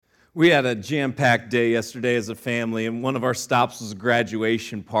We had a jam-packed day yesterday as a family, and one of our stops was a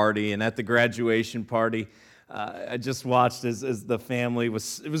graduation party. And at the graduation party, I just watched as the family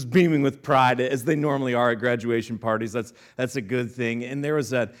was beaming with pride, as they normally are at graduation parties. That's a good thing. And there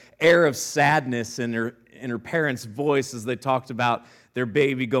was an air of sadness in her parents' voice as they talked about their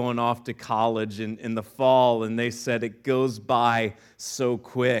baby going off to college in the fall, and they said it goes by so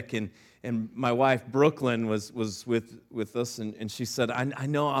quick. And my wife, Brooklyn, was with us, and she said, I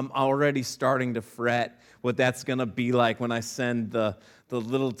know I'm already starting to fret what that's going to be like when I send the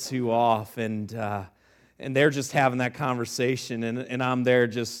little two off. And they're just having that conversation, and I'm there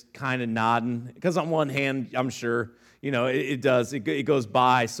just kind of nodding. Because on one hand, I'm sure, it goes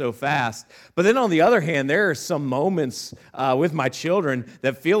by so fast. But then on the other hand, there are some moments with my children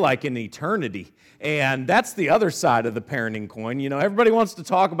that feel like an eternity. And that's the other side of the parenting coin. Everybody wants to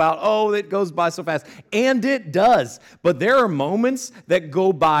talk about, it goes by so fast. And it does. But there are moments that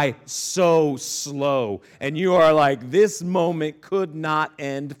go by so slow. And you are like, this moment could not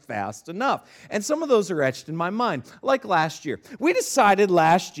end fast enough. And some of those are etched in my mind. Like last year. We decided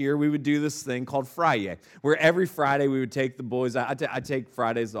last year we would do this thing called Friday, where every Friday we would take the boys out. I take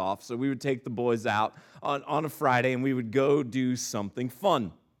Fridays off. So we would take the boys out on a Friday, and we would go do something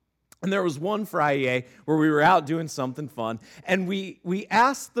fun. And there was one Friday where we were out doing something fun, and we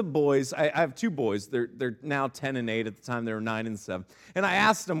asked the boys, I have two boys, they're now 10 and 8, at the time they were 9 and 7, and I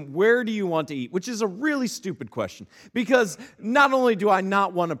asked them, where do you want to eat? Which is a really stupid question, because not only do I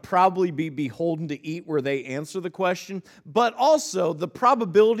not want to probably be beholden to eat where they answer the question, but also the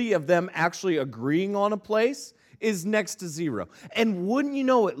probability of them actually agreeing on a place is next to zero. And wouldn't you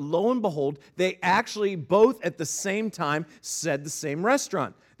know it, lo and behold, they actually both at the same time said the same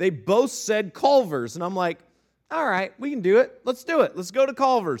restaurant. They both said Culver's, and I'm like, all right, we can do it. Let's do it. Let's go to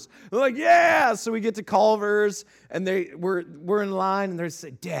Culver's. They're like, yeah. So we get to Culver's, and we're in line, and they say,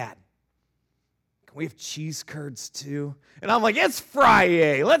 Dad, can we have cheese curds too? And I'm like, it's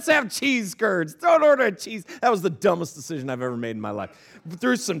Friday. Let's have cheese curds. Don't order a cheese. That was the dumbest decision I've ever made in my life.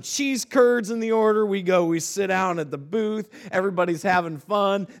 Threw some cheese curds in the order. We sit down at the booth. Everybody's having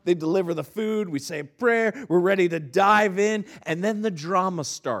fun. They deliver the food. We say a prayer. We're ready to dive in. And then the drama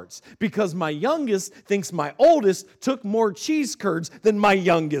starts because my youngest thinks my oldest took more cheese curds than my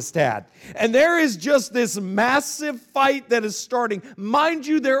youngest had. And there is just this massive fight that is starting. Mind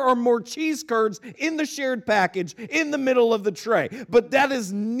you, there are more cheese curds in the shared package in the middle of the tray. But that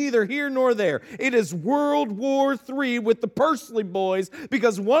is neither here nor there. It is World War III with the Pursley boys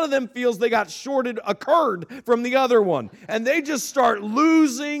because one of them feels they got shorted a curd from the other one. And they just start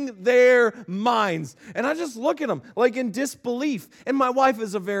losing their minds. And I just look at them like in disbelief. And my wife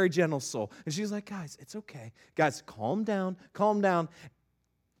is a very gentle soul. And she's like, guys, it's okay. Guys, calm down, calm down.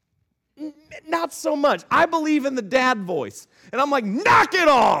 Not so much. I believe in the dad voice. And I'm like, knock it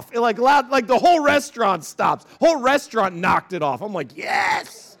off. And like the whole restaurant stops. Whole restaurant knocked it off. I'm like,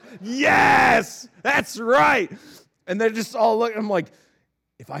 yes, that's right. And they're just all looking. I'm like,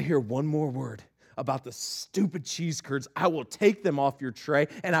 if I hear one more word about the stupid cheese curds, I will take them off your tray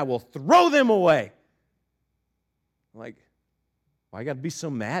and I will throw them away. I'm like, why you got to be so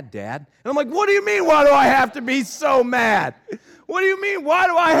mad, Dad? And I'm like, what do you mean, why do I have to be so mad? What do you mean, why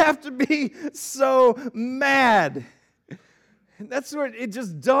do I have to be so mad? And that's where it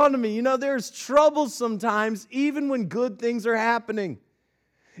just dawned on me. There's trouble sometimes, even when good things are happening.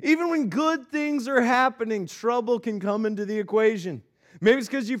 Even when good things are happening, trouble can come into the equation. Maybe it's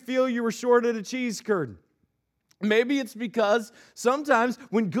because you feel you were shorted a cheese curd. Maybe it's because sometimes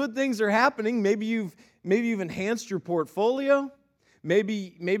when good things are happening, maybe you've enhanced your portfolio.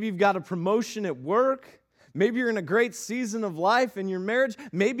 Maybe you've got a promotion at work. Maybe you're in a great season of life in your marriage.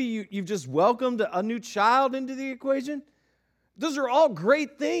 Maybe you've just welcomed a new child into the equation. Those are all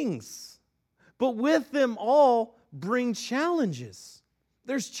great things. But with them all bring challenges.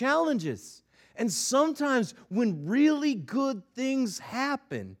 There's challenges. And sometimes when really good things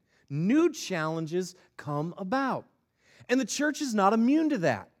happen, new challenges come about. And the church is not immune to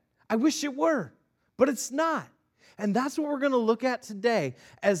that. I wish it were, but it's not. And that's what we're going to look at today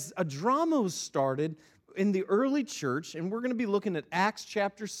as a drama was started in the early church, and we're going to be looking at Acts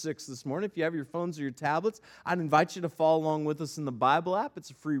chapter 6 this morning. If you have your phones or your tablets, I'd invite you to follow along with us in the Bible app.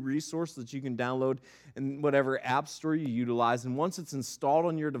 It's a free resource that you can download in whatever app store you utilize. And once it's installed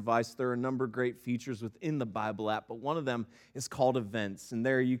on your device, there are a number of great features within the Bible app, but one of them is called Events. And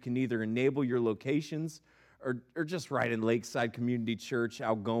there you can either enable your locations or just write in Lakeside Community Church,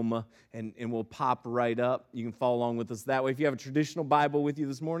 Algoma, and we'll pop right up. You can follow along with us that way. If you have a traditional Bible with you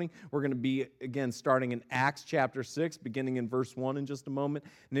this morning, we're going to be, again, starting in Acts chapter 6, beginning in verse 1 in just a moment.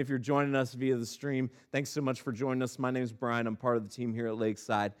 And if you're joining us via the stream, thanks so much for joining us. My name is Brian. I'm part of the team here at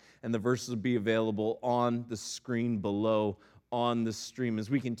Lakeside, and the verses will be available on the screen below on the stream as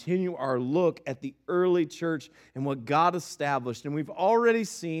we continue our look at the early church and what God established. And we've already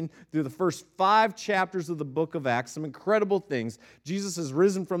seen through the first 5 chapters of the book of Acts some incredible things. Jesus has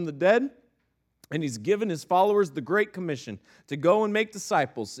risen from the dead, and he's given his followers the Great Commission to go and make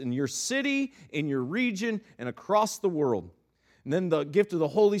disciples in your city, in your region, and across the world. And then the gift of the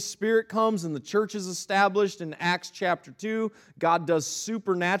Holy Spirit comes and the church is established in Acts chapter 2. God does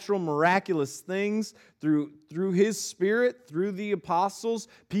supernatural, miraculous things through His Spirit, through the apostles.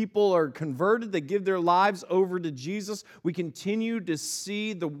 People are converted. They give their lives over to Jesus. We continue to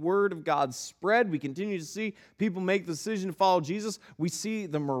see the Word of God spread. We continue to see people make the decision to follow Jesus. We see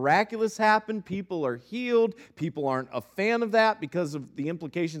the miraculous happen. People are healed. People aren't a fan of that because of the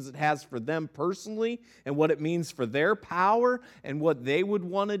implications it has for them personally and what it means for their power and what they would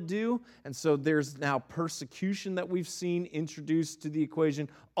want to do. And so there's now persecution that we've seen introduced to the equation.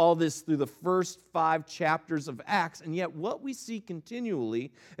 All this through the first 5 chapters of Acts. And yet what we see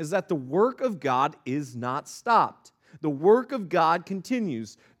continually is that the work of God is not stopped. The work of God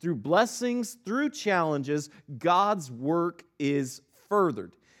continues. Through blessings, through challenges, God's work is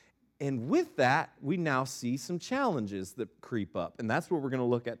furthered. And with that, we now see some challenges that creep up. And that's what we're going to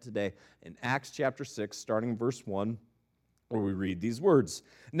look at today in Acts chapter 6, starting in verse 1, where we read these words.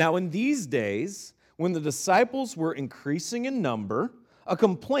 Now in these days, when the disciples were increasing in number, a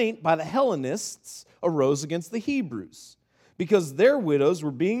complaint by the Hellenists arose against the Hebrews because their widows were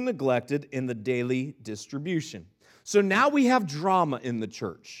being neglected in the daily distribution. So now we have drama in the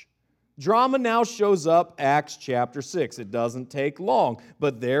church. Drama now shows up Acts chapter 6. It doesn't take long,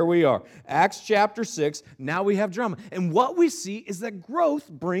 but there we are. Acts chapter 6, now we have drama. And what we see is that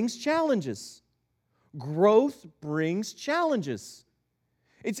growth brings challenges. Growth brings challenges.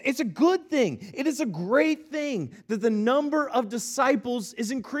 It's a good thing. It is a great thing that the number of disciples is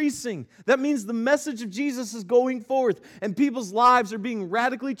increasing. That means the message of Jesus is going forth and people's lives are being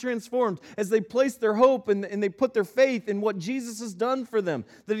radically transformed as they place their hope and they put their faith in what Jesus has done for them.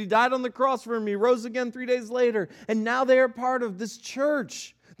 That He died on the cross for them, He rose again 3 days later, and now they are part of this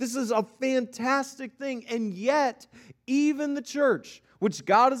church. This is a fantastic thing, and yet even the church, which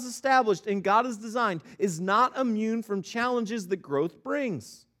God has established and God has designed, is not immune from challenges that growth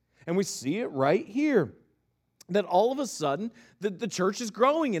brings. And we see it right here, that all of a sudden the church is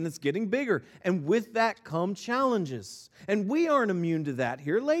growing and it's getting bigger. And with that come challenges. And we aren't immune to that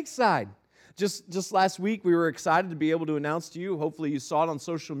here at Lakeside. Just last week, we were excited to be able to announce to you, hopefully you saw it on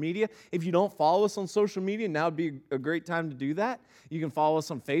social media. If you don't follow us on social media, now would be a great time to do that. You can follow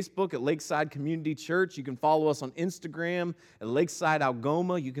us on Facebook at Lakeside Community Church. You can follow us on Instagram at Lakeside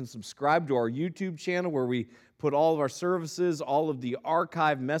Algoma. You can subscribe to our YouTube channel where we put all of our services, all of the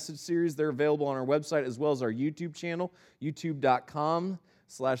archive message series. They're available on our website as well as our YouTube channel,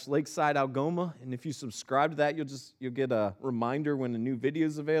 youtube.com/Lakeside Algoma. And if you subscribe to that, you'll get a reminder when a new video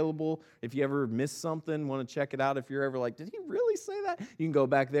is available. If you ever miss something, want to check it out, if you're ever like, did he really say that? You can go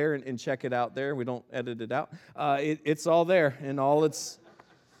back there and check it out there. We don't edit it out. It's all there and all its...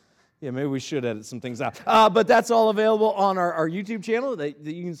 Yeah, maybe we should edit some things out. But that's all available on our YouTube channel that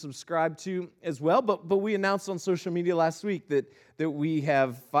you can subscribe to as well. But we announced on social media last week that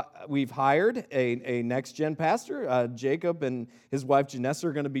we've hired a next-gen pastor. Jacob and his wife Janessa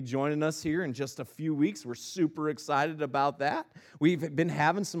are going to be joining us here in just a few weeks. We're super excited about that. We've been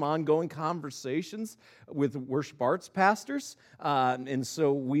having some ongoing conversations with worship arts pastors, and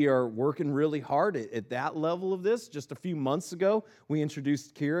so we are working really hard at that level of this. Just a few months ago, we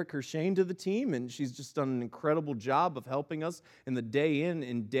introduced Kira Kershane to the team, and she's just done an incredible job of helping us in the day in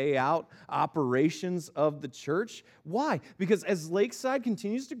and day out operations of the church. Why? Because as Lakeside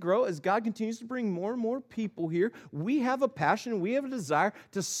continues to grow, as God continues to bring more and more people here, we have a passion, we have a desire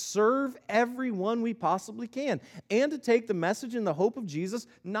to serve everyone we possibly can and to take the message and the hope of Jesus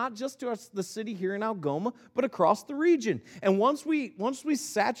not just to the city here in Algoma, but across the region. And once we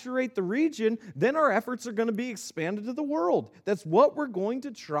saturate the region, then our efforts are going to be expanded to the world. That's what we're going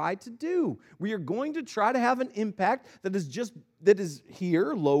to try to do. We are going to try to have an impact that is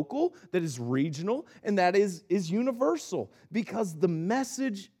here, local, that is regional, and that is universal, because the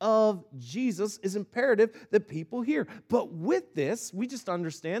message of Jesus is imperative that people hear. But with this, we just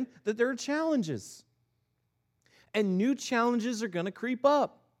understand that there are challenges, and new challenges are going to creep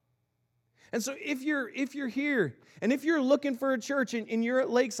up. And so if you're here, and if you're looking for a church and you're at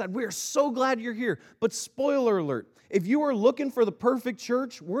Lakeside, we are so glad you're here. But spoiler alert, if you are looking for the perfect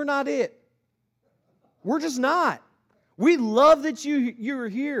church, we're not it. We're just not. We love that you're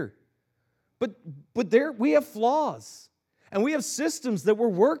here. But we have flaws. And we have systems that we're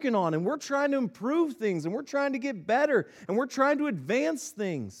working on, and we're trying to improve things, and we're trying to get better, and we're trying to advance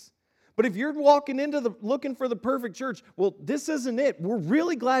things. But if you're walking into looking for the perfect church, well, this isn't it. We're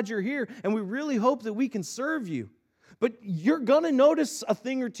really glad you're here, and we really hope that we can serve you. But you're going to notice a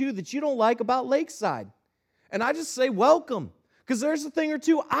thing or two that you don't like about Lakeside. And I just say welcome, because there's a thing or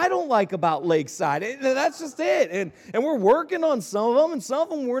two I don't like about Lakeside. That's just it. And we're working on some of them, and some of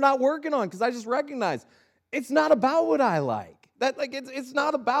them we're not working on, because I just recognize it's not about what I like. It's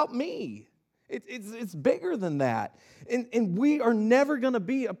not about me. It's bigger than that. And we are never going to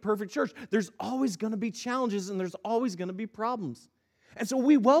be a perfect church. There's always going to be challenges, and there's always going to be problems. And so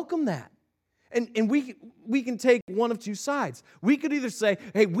we welcome that. And we can take one of two sides. We could either say,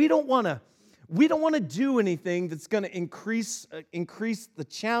 hey, we don't want to do anything that's going to increase the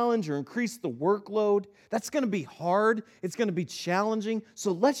challenge or increase the workload. That's going to be hard. It's going to be challenging.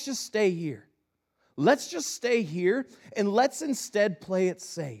 So let's just stay here. Let's just stay here, and let's instead play it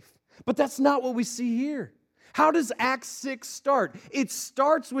safe. But that's not what we see here. How does Acts 6 start? It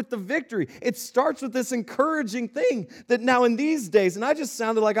starts with the victory. It starts with this encouraging thing that now in these days, and I just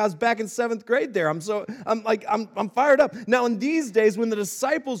sounded like I was back in 7th grade there. I'm fired up. Now in these days, when the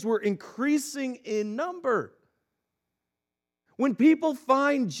disciples were increasing in number, when people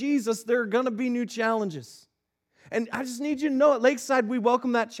find Jesus, there are going to be new challenges. And I just need you to know at Lakeside, we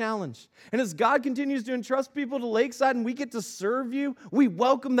welcome that challenge. And as God continues to entrust people to Lakeside and we get to serve you, we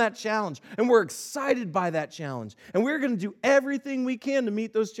welcome that challenge. And we're excited by that challenge. And we're going to do everything we can to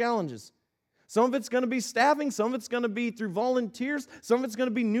meet those challenges. Some of it's going to be staffing. Some of it's going to be through volunteers. Some of it's going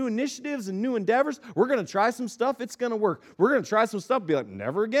to be new initiatives and new endeavors. We're going to try some stuff. It's going to work. We're going to try some stuff. Be like,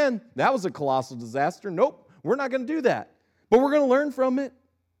 never again. That was a colossal disaster. Nope, we're not going to do that. But we're going to learn from it.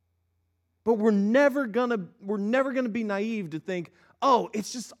 But we're never gonna be naive to think, oh,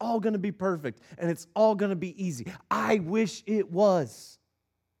 it's just all gonna be perfect and it's all gonna be easy. I wish it was.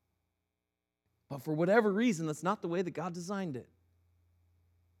 But for whatever reason, that's not the way that God designed it.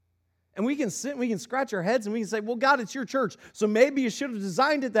 And we can sit and we can scratch our heads and we can say, well, God, it's your church, so maybe you should have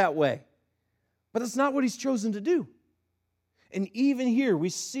designed it that way. But that's not what He's chosen to do. And even here, we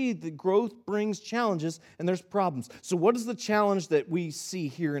see that growth brings challenges and there's problems. So what is the challenge that we see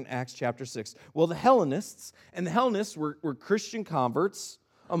here in Acts chapter 6? Well, the Hellenists were Christian converts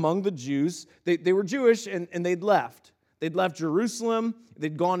among the Jews. They were Jewish and they'd left. They'd left Jerusalem.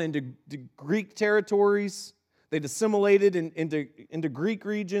 They'd gone into Greek territories. They'd assimilated into Greek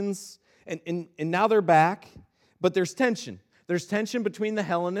regions. And now they're back. But there's tension. There's tension between the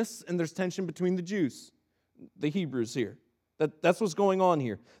Hellenists and there's tension between the Jews, the Hebrews here. That's what's going on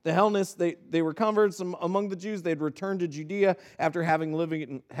here. The Hellenists, they were converts among the Jews. They'd returned to Judea after having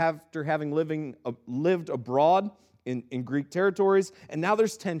lived abroad in Greek territories. And now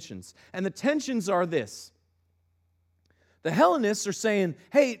there's tensions. And the tensions are this. The Hellenists are saying,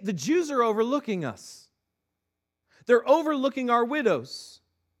 hey, the Jews are overlooking us. They're overlooking our widows.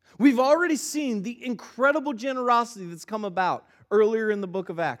 We've already seen the incredible generosity that's come about earlier in the book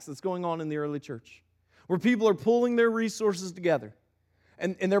of Acts that's going on in the early church, where people are pulling their resources together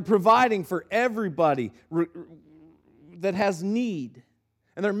and they're providing for everybody that has need.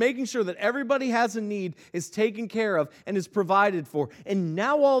 And they're making sure that everybody has a need is taken care of and is provided for. And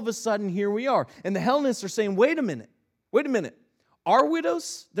now all of a sudden, here we are. And the Hellenists are saying, wait a minute. Our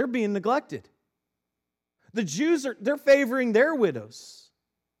widows, they're being neglected. The Jews, they're favoring their widows.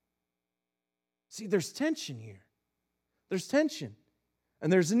 See, there's tension here. There's tension.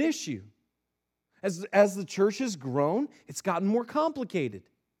 And there's an issue. As the church has grown, it's gotten more complicated.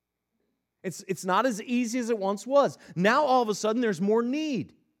 It's not as easy as it once was. Now, all of a sudden, there's more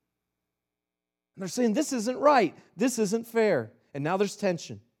need. And they're saying, this isn't right. This isn't fair. And now there's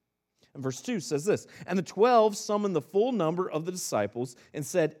tension. And verse 2 says this, and the 12 summoned the full number of the disciples and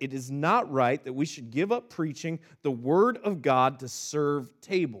said, it is not right that we should give up preaching the word of God to serve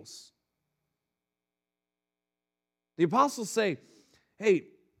tables. The apostles say, hey,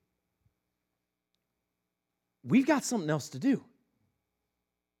 we've got something else to do.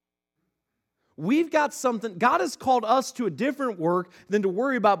 We've got something. God has called us to a different work than to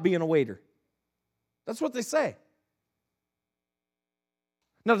worry about being a waiter. That's what they say.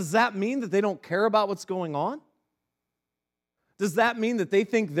 Now, does that mean that they don't care about what's going on? Does that mean that they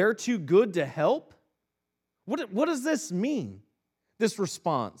think they're too good to help? What does this mean, this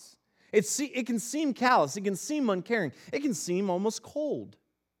response? It can seem callous. It can seem uncaring. It can seem almost cold.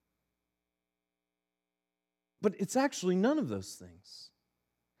 But it's actually none of those things.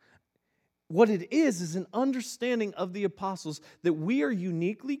 What it is an understanding of the apostles that we are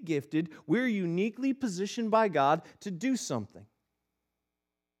uniquely gifted, we're uniquely positioned by God to do something.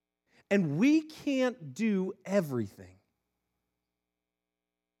 And we can't do everything.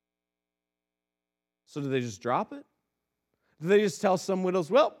 So do they just drop it? Do they just tell some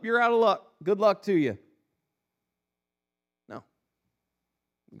widows, well, you're out of luck. Good luck to you? No.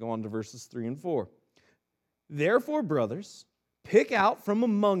 Go on to verses 3 and 4. Therefore, brothers, pick out from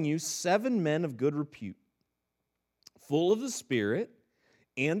among you 7 men of good repute, full of the Spirit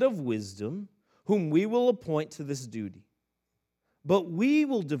and of wisdom, whom we will appoint to this duty. But we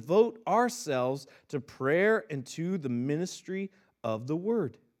will devote ourselves to prayer and to the ministry of the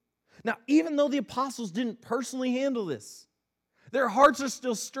word. Now, even though the apostles didn't personally handle this, their hearts are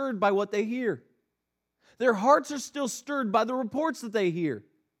still stirred by what they hear. Their hearts are still stirred by the reports that they hear.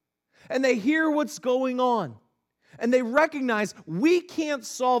 And they hear what's going on. And they recognize we can't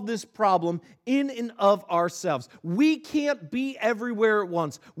solve this problem in and of ourselves. We can't be everywhere at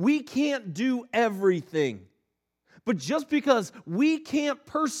once. We can't do everything. But just because we can't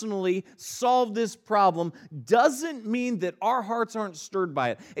personally solve this problem doesn't mean that our hearts aren't stirred by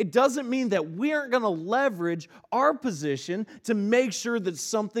it. It doesn't mean that we aren't going to leverage our position to make sure that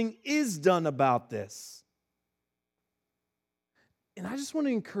something is done about this. And I just want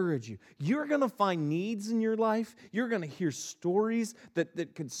to encourage you. You're going to find needs in your life. You're going to hear stories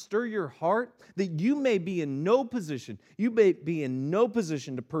that could stir your heart that you may be in no position. You may be in no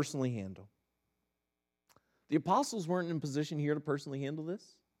position to personally handle. The apostles weren't in a position here to personally handle this.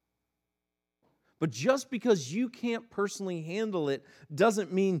 But just because you can't personally handle it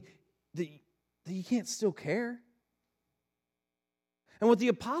doesn't mean that you can't still care. And what the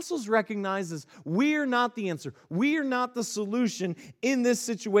apostles recognize is we are not the answer. We are not the solution in this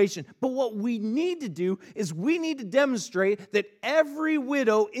situation. But what we need to do is we need to demonstrate that every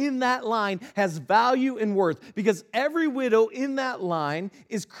widow in that line has value and worth, because every widow in that line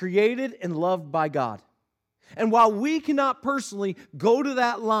is created and loved by God. And while we cannot personally go to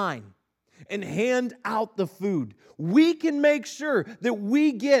that line and hand out the food, we can make sure that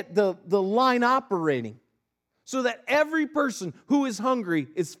we get the line operating so that every person who is hungry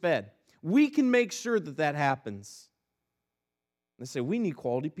is fed. We can make sure that that happens. They say we need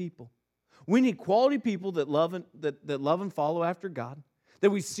quality people. We need quality people that love and follow after God, that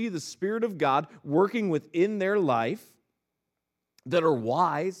we see the Spirit of God working within their life, that are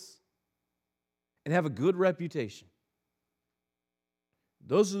wise, and have a good reputation.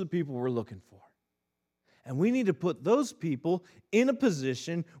 Those are the people we're looking for. And we need to put those people in a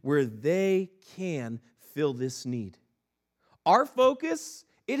position where they can fill this need. Our focus,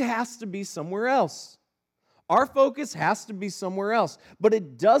 it has to be somewhere else. Our focus has to be somewhere else. But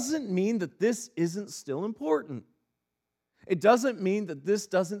it doesn't mean that this isn't still important. It doesn't mean that this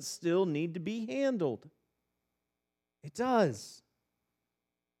doesn't still need to be handled. It does.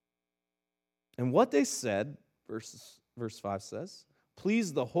 And what they said, verse 5 says,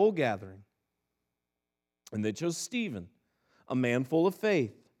 pleased the whole gathering. And they chose Stephen, a man full of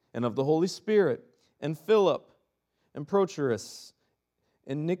faith and of the Holy Spirit, and Philip, and Prochorus,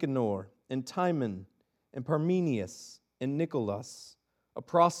 and Nicanor, and Timon, and Parmenius, and Nicholas, a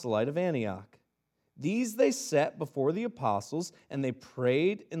proselyte of Antioch. These they set before the apostles, and they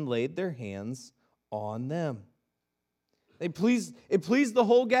prayed and laid their hands on them. It pleased the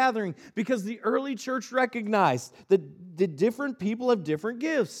whole gathering because the early church recognized that the different people have different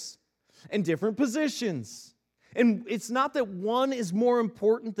gifts and different positions. And it's not that one is more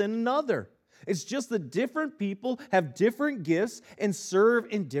important than another. It's just that different people have different gifts and serve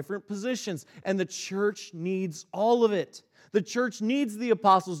in different positions. And the church needs all of it. The church needs the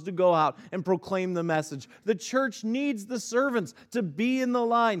apostles to go out and proclaim the message. The church needs the servants to be in the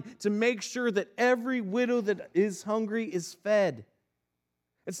line to make sure that every widow that is hungry is fed.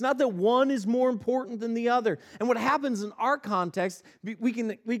 It's not that one is more important than the other. And what happens in our context, we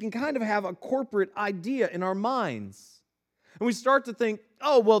can kind of have a corporate idea in our minds. And we start to think,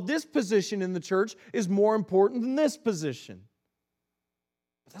 oh, well, this position in the church is more important than this position.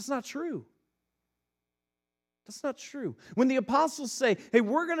 But that's not true. That's not true. When the apostles say, hey,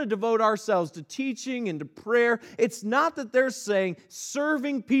 we're going to devote ourselves to teaching and to prayer, it's not that they're saying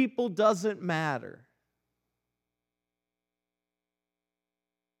serving people doesn't matter.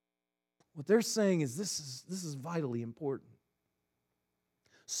 What they're saying is this is vitally important.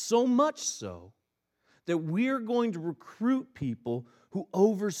 So much so that we're going to recruit people who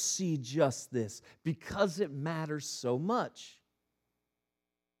oversee just this because it matters so much.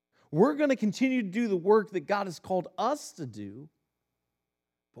 We're going to continue to do the work that God has called us to do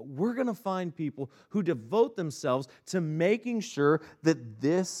But we're going to find people who devote themselves to making sure that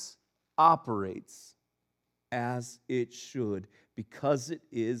this operates as it should, because it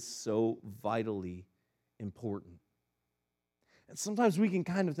is so vitally important. And sometimes we can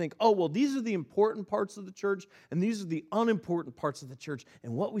kind of think, oh, well, these are the important parts of the church, and these are the unimportant parts of the church.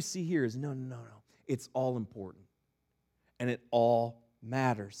 And what we see here is, no. It's all important. And it all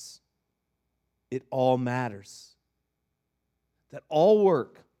matters. It all matters. That all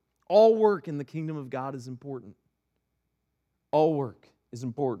work in the kingdom of God is important. All work is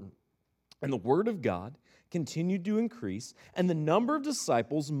important. And the word of God continued to increase, and the number of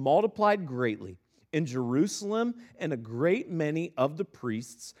disciples multiplied greatly in Jerusalem, and a great many of the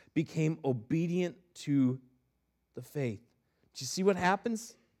priests became obedient to the faith. Do you see what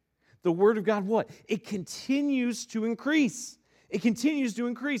happens? The word of God, what? It continues to increase. It continues to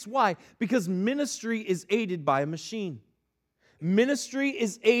increase. Why? Because ministry is aided by a machine. Ministry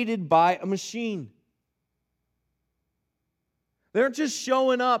is aided by a machine. They're just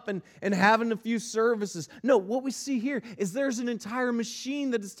showing up and having a few services. No, what we see here is there's an entire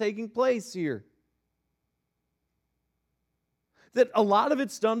machine that is taking place here. That a lot of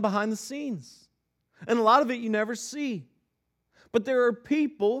it's done behind the scenes. And a lot of it you never see. But there are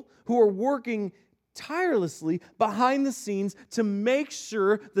people who are working tirelessly behind the scenes to make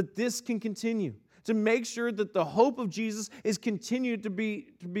sure that this can continue. To make sure that the hope of Jesus is continued to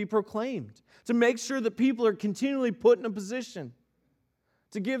be proclaimed. To make sure that people are continually put in a position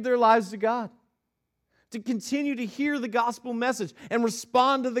to give their lives to God. To continue to hear the gospel message and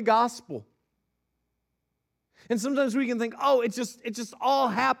respond to the gospel. And sometimes we can think, oh, it just all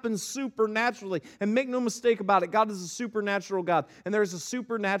happens supernaturally. And make no mistake about it, God is a supernatural God. And there's a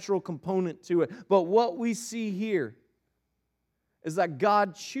supernatural component to it. But what we see here is that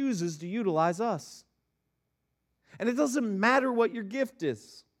God chooses to utilize us. And it doesn't matter what your gift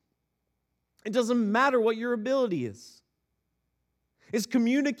is. It doesn't matter what your ability is. Is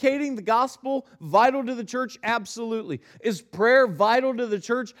communicating the gospel vital to the church? Absolutely. Is prayer vital to the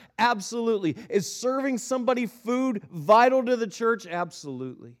church? Absolutely. Is serving somebody food vital to the church?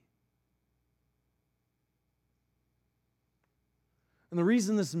 Absolutely. And the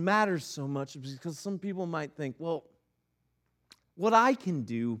reason this matters so much is because some people might think, well, what I can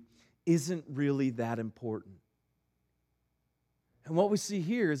do isn't really that important. And what we see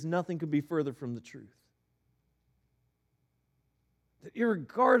here is nothing could be further from the truth. That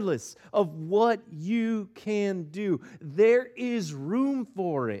irregardless of what you can do, there is room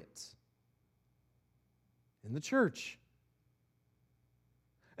for it in the church.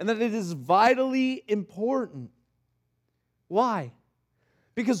 And that it is vitally important. Why?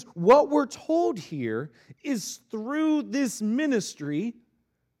 Because what we're told here is through this ministry,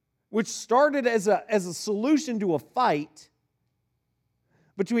 which started as a solution to a fight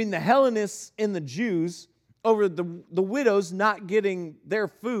between the Hellenists and the Jews over the widows not getting their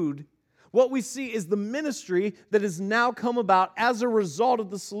food, what we see is the ministry that has now come about as a result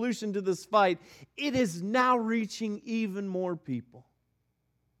of the solution to this fight. It is now reaching even more people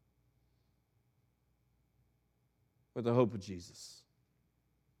with the hope of Jesus.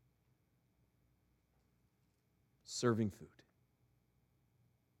 Serving food.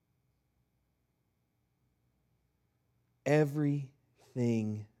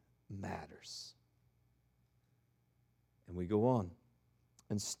 Everything matters. And we go on.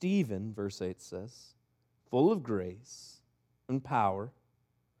 And Stephen, verse 8 says, full of grace and power,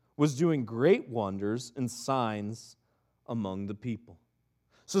 was doing great wonders and signs among the people.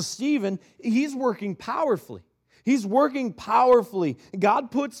 So Stephen, he's working powerfully. He's working powerfully.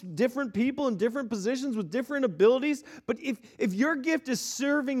 God puts different people in different positions with different abilities. But if your gift is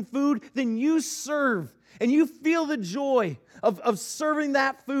serving food, then you serve. And you feel the joy of serving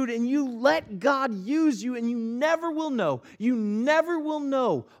that food. And you let God use you. And you never will know. You never will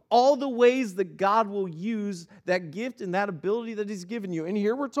know all the ways that God will use that gift and that ability that He's given you. And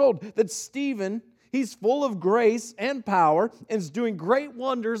here we're told that Stephen, he's full of grace and power and is doing great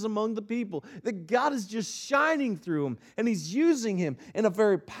wonders among the people. That God is just shining through him and He's using him in a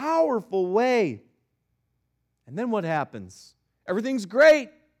very powerful way. And then what happens? Everything's great,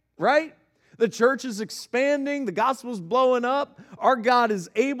 right? The church is expanding. The gospel's blowing up. Our God is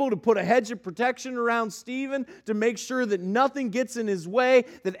able to put a hedge of protection around Stephen to make sure that nothing gets in his way,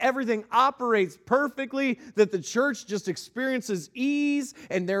 that everything operates perfectly, that the church just experiences ease,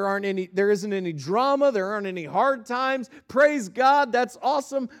 and there isn't any drama, there aren't any hard times. Praise God, that's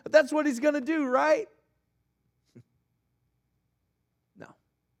awesome. But that's what He's going to do, right? No.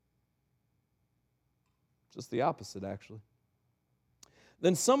 Just the opposite, actually.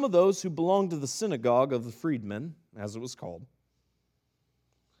 Then some of those who belonged to the synagogue of the freedmen, as it was called,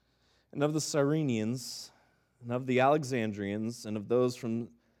 and of the Cyrenians, and of the Alexandrians, and of those from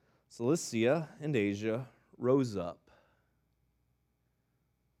Cilicia and Asia rose up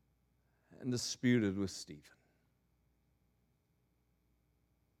and disputed with Stephen.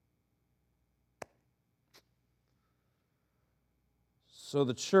 So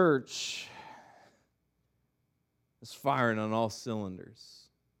the church is firing on all cylinders.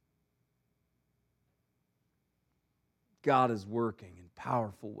 God is working in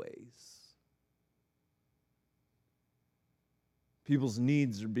powerful ways. People's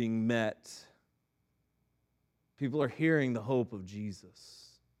needs are being met. People are hearing the hope of Jesus,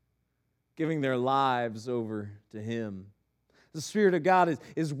 giving their lives over to Him. The Spirit of God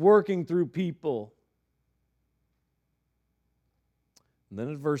is working through people. And then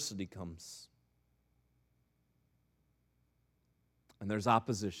adversity comes. And there's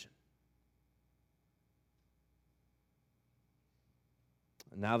opposition.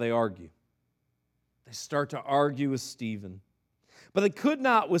 And now they argue. They start to argue with Stephen. But they could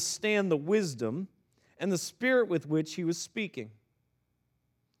not withstand the wisdom and the spirit with which he was speaking.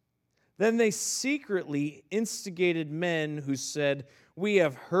 Then they secretly instigated men who said, "We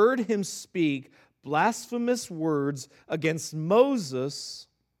have heard him speak blasphemous words against Moses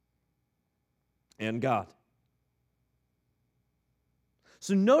and God."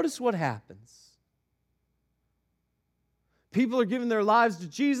 So notice what happens. People are giving their lives to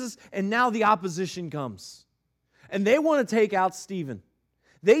Jesus, and now the opposition comes. And they want to take out Stephen.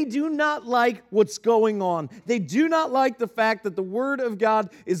 They do not like what's going on. They do not like the fact that the Word of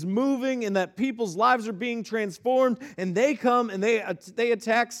God is moving and that people's lives are being transformed. And they come and they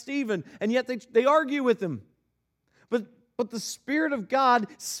attack Stephen. And yet they argue with him. But the Spirit of God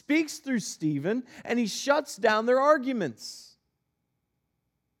speaks through Stephen and he shuts down their arguments.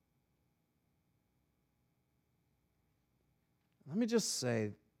 Let me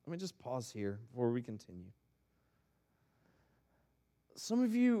just pause here before we continue. Some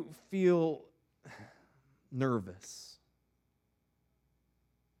of you feel nervous.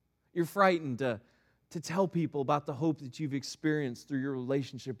 You're frightened to tell people about the hope that you've experienced through your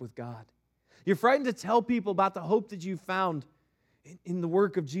relationship with God. You're frightened to tell people about the hope that you found in the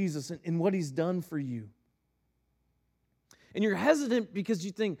work of Jesus and in what He's done for you. And you're hesitant because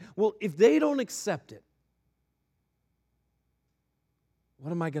you think, well, if they don't accept it, what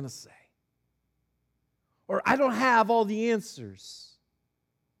am I going to say? Or I don't have all the answers.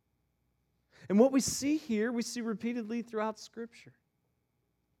 And what we see here, we see repeatedly throughout Scripture,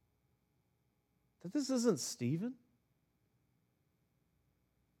 that this isn't Stephen.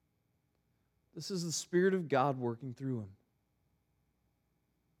 This is the Spirit of God working through him.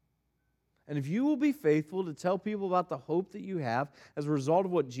 And if you will be faithful to tell people about the hope that you have as a result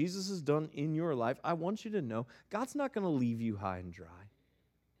of what Jesus has done in your life, I want you to know God's not going to leave you high and dry.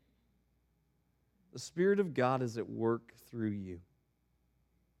 The Spirit of God is at work through you.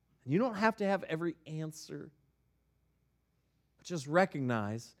 You don't have to have every answer. But just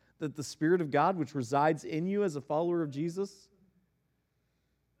recognize that the Spirit of God, which resides in you as a follower of Jesus,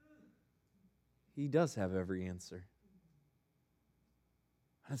 He does have every answer.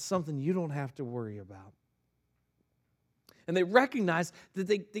 And it's something you don't have to worry about. And they recognize that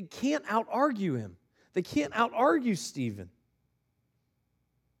they can't out-argue him. They can't out-argue Stephen.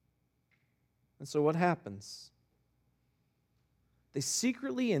 And so what happens? They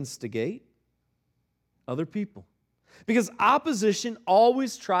secretly instigate other people. Because opposition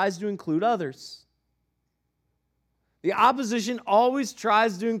always tries to include others. The opposition always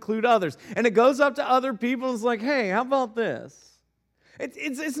tries to include others. And it goes up to other people and it's like, hey, how about this?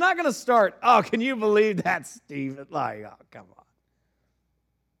 It's not going to start, oh, can you believe that, Stephen? Like, oh, come on.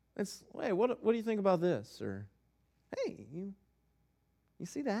 It's, hey, what do you think about this? Or, hey, you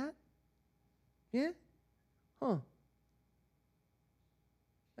see that? Yeah? Huh.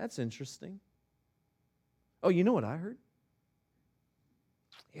 That's interesting. Oh, you know what I heard?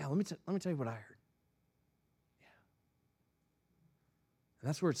 Yeah, let me tell you what I heard. Yeah. And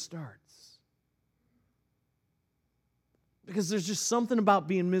that's where it starts. Because there's just something about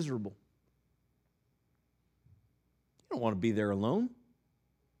being miserable. You don't want to be there alone.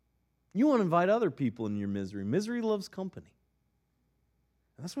 You want to invite other people in your misery. Misery loves company.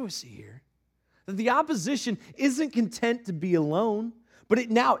 And that's what we see here. That the opposition isn't content to be alone. But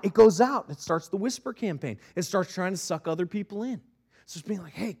it goes out. It starts the whisper campaign. It starts trying to suck other people in. So it's being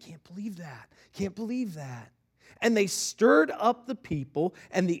like, hey, can't believe that. Can't believe that. And they stirred up the people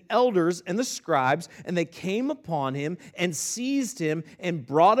and the elders and the scribes, and they came upon him and seized him and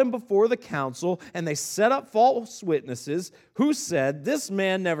brought him before the council, and they set up false witnesses who said, "This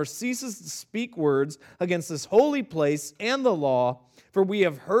man never ceases to speak words against this holy place and the law. For we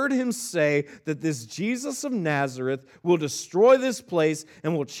have heard him say that this Jesus of Nazareth will destroy this place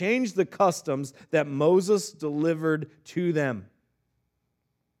and will change the customs that Moses delivered to them."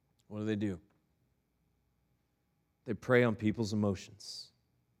 What do? They prey on people's emotions.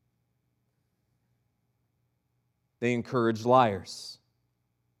 They encourage liars.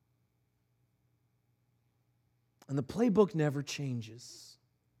 And the playbook never changes.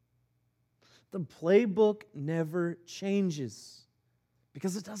 The playbook never changes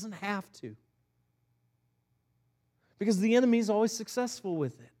because it doesn't have to. Because the enemy is always successful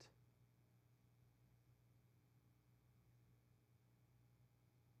with it.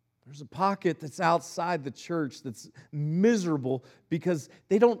 There's a pocket that's outside the church that's miserable because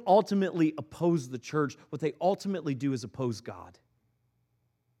they don't ultimately oppose the church. What they ultimately do is oppose God.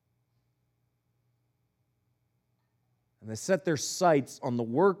 And they set their sights on the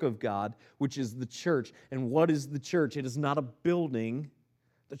work of God, which is the church. And what is the church? It is not a building.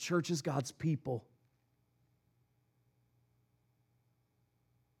 The church is God's people.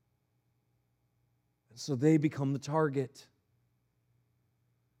 And so they become the target.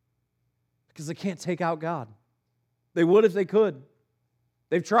 Because they can't take out God. They would if they could.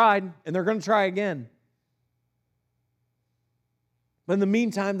 They've tried, and they're going to try again. But in the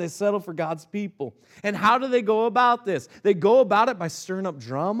meantime, they settle for God's people. And how do they go about this? They go about it by stirring up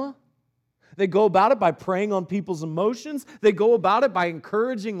drama. They go about it by preying on people's emotions. They go about it by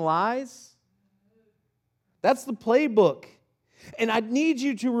encouraging lies. That's the playbook. And I need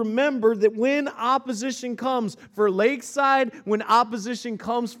you to remember that when opposition comes for Lakeside, when opposition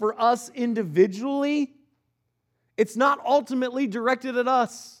comes for us individually, it's not ultimately directed at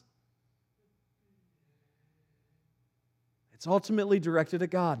us. It's ultimately directed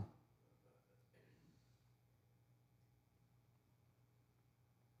at God.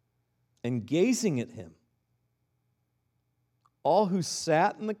 And gazing at him, all who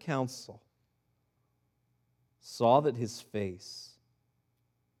sat in the council saw that his face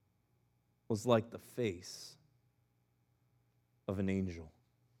was like the face of an angel.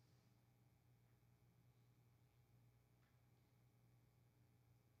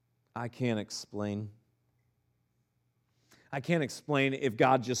 I can't explain if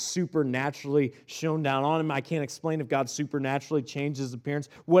God just supernaturally shone down on him. I can't explain if God supernaturally changed his appearance.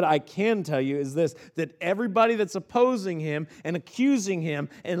 What I can tell you is this, that everybody that's opposing him and accusing him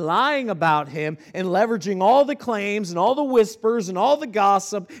and lying about him and leveraging all the claims and all the whispers and all the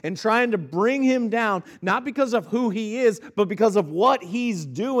gossip and trying to bring him down, not because of who he is, but because of what he's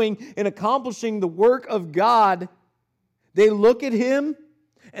doing in accomplishing the work of God, they look at him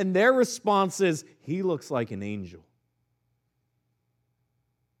and their response is, he looks like an angel.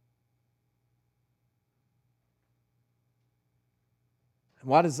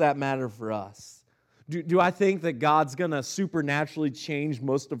 Why does that matter for us? Do I think that God's going to supernaturally change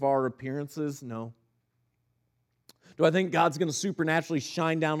most of our appearances? No. Do I think God's going to supernaturally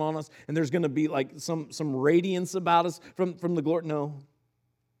shine down on us and there's going to be like some radiance about us from the glory? No.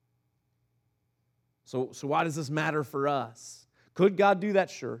 So why does this matter for us? Could God do that?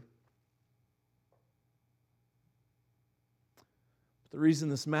 Sure. The reason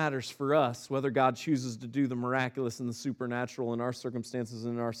this matters for us, whether God chooses to do the miraculous and the supernatural in our circumstances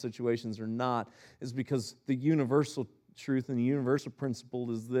and in our situations or not, is because the universal truth and the universal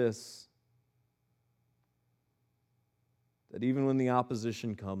principle is this, that even when the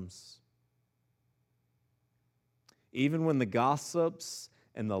opposition comes, even when the gossips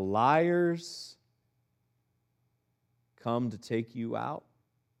and the liars come to take you out,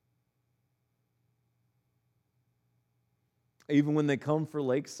 even when they come for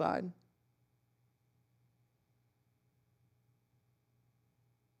Lakeside,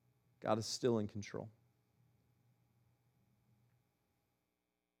 God is still in control.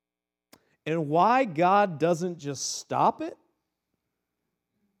 And why God doesn't just stop it,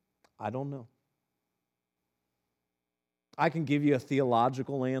 I don't know. I can give you a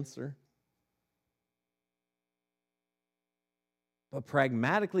theological answer. But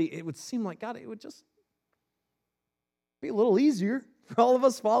pragmatically, it would seem like, God, it would just be a little easier for all of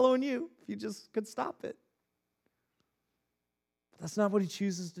us following you if you just could stop it. But that's not what he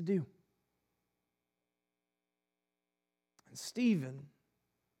chooses to do. And Stephen,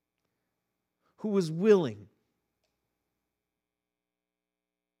 who was willing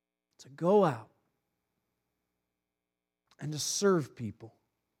to go out and to serve people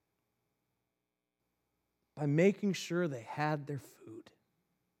by making sure they had their food,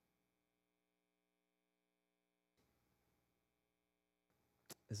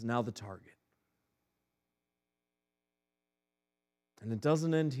 is now the target. And it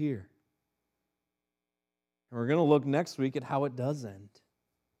doesn't end here. And we're going to look next week at how it does end.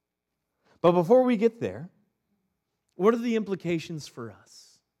 But before we get there, what are the implications for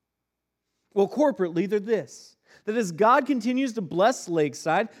us? Well, corporately, they're this: that as God continues to bless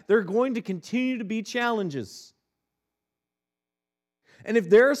Lakeside, there are going to continue to be challenges. And if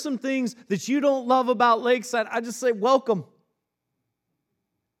there are some things that you don't love about Lakeside, I just say, welcome.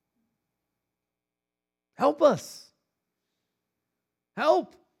 Help us.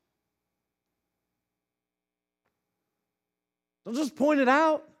 Help. Don't just point it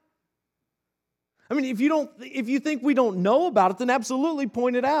out. I mean, if you think we don't know about it, then absolutely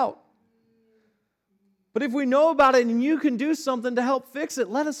point it out. But if we know about it and you can do something to help fix it,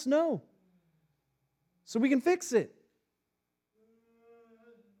 let us know so we can fix it.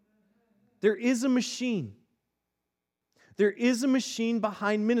 There is a machine. There is a machine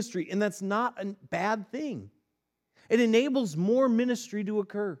behind ministry, and that's not a bad thing. It enables more ministry to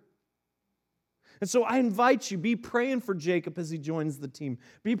occur. And so I invite you, be praying for Jacob as he joins the team.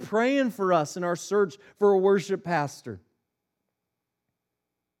 Be praying for us in our search for a worship pastor.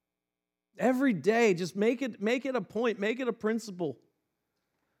 Every day, just make it a point, make it a principle.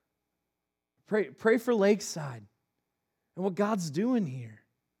 Pray for Lakeside and what God's doing here.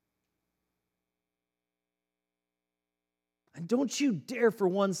 And don't you dare for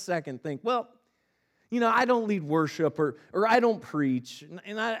 1 second think, well, I don't lead worship or I don't preach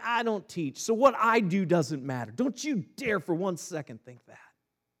and I don't teach, so what I do doesn't matter. Don't you dare for 1 second think that.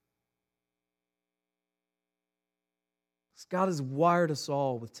 Because God has wired us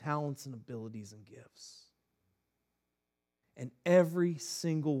all with talents and abilities and gifts. And every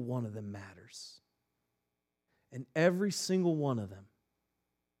single one of them matters. And every single one of them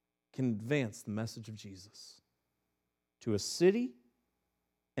can advance the message of Jesus to a city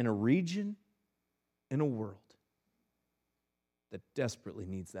and a region and a world that desperately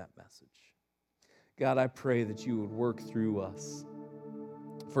needs that message. God, I pray that you would work through us,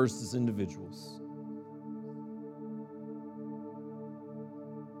 first as individuals.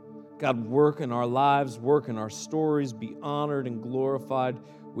 God, work in our lives, work in our stories, be honored and glorified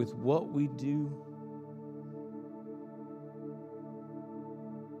with what we do,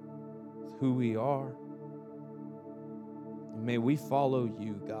 with who we are. And may we follow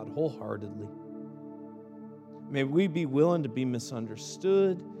you, God, wholeheartedly. May we be willing to be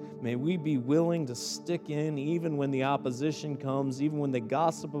misunderstood. May we be willing to stick in even when the opposition comes, even when they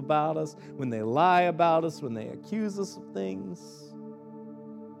gossip about us, when they lie about us, when they accuse us of things.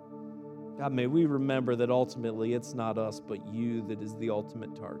 God, may we remember that ultimately it's not us but you that is the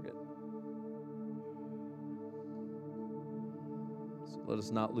ultimate target. So let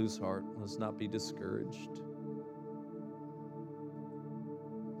us not lose heart. Let us not be discouraged.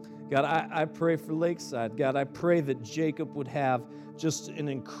 God, I pray for Lakeside. God, I pray that Jacob would have just an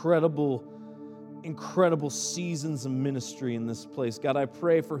incredible seasons of ministry in this place. God, I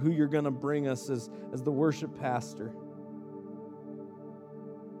pray for who you're going to bring us as the worship pastor.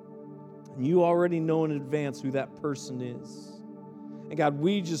 And you already know in advance who that person is. And God,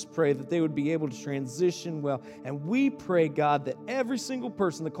 we just pray that they would be able to transition well. And we pray, God, that every single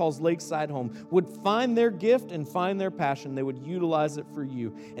person that calls Lakeside home would find their gift and find their passion. They would utilize it for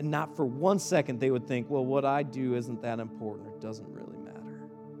you. And not for 1 second they would think, well, what I do isn't that important. It doesn't really matter.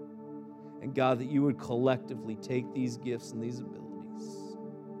 And God, that you would collectively take these gifts and these abilities,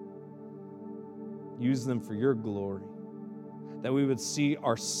 use them for your glory. That we would see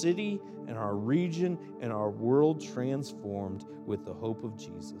our city and our region and our world transformed with the hope of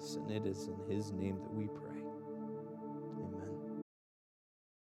Jesus. And it is in his name that we pray.